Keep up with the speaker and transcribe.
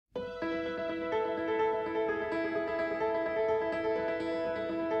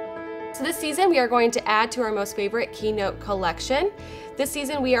so this season we are going to add to our most favorite keynote collection. This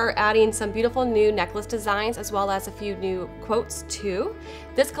season we are adding some beautiful new necklace designs as well as a few new quotes too.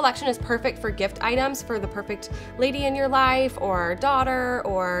 This collection is perfect for gift items for the perfect lady in your life or daughter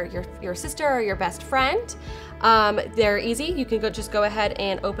or your sister or your best friend. They're easy. You can just go ahead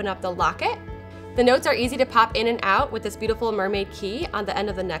and open up the locket. The notes are easy to pop in and out with this beautiful mermaid key on the end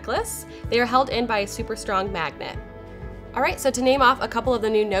of the necklace. They are held in by a super strong magnet. All right, so to name off a couple of the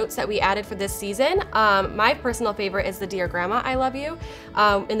new notes that we added for this season, my personal favorite is the Dear Grandma, I love you.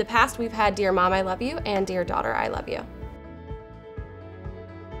 In the past, we've had Dear Mom, I love you, and Dear Daughter, I love you.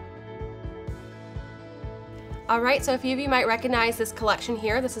 All right, so a few of you might recognize this collection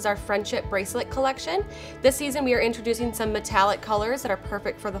here. This is our friendship bracelet collection. This season we are introducing some metallic colors that are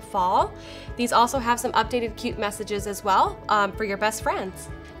perfect for the fall. These also have some updated cute messages as well for your best friends.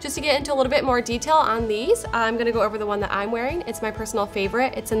 Just to get into a little bit more detail on these, I'm gonna go over the one that I'm wearing. It's my personal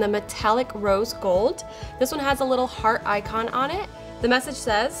favorite. It's in the metallic rose gold. This one has a little heart icon on it. The message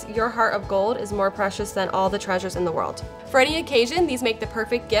says, your heart of gold is more precious than all the treasures in the world. For any occasion, these make the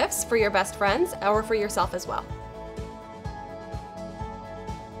perfect gifts for your best friends or for yourself as well.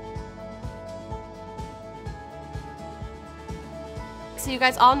 So you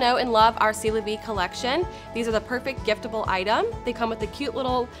guys all know and love our C'est La Vie collection. These are the perfect giftable item. They come with a cute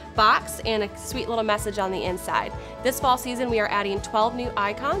little box and a sweet little message on the inside. This fall season we are adding 12 new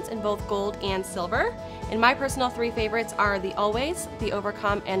icons in both gold and silver. And my personal 3 favorites are the Always, the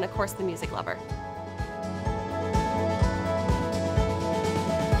Overcome, and of course the Music Lover.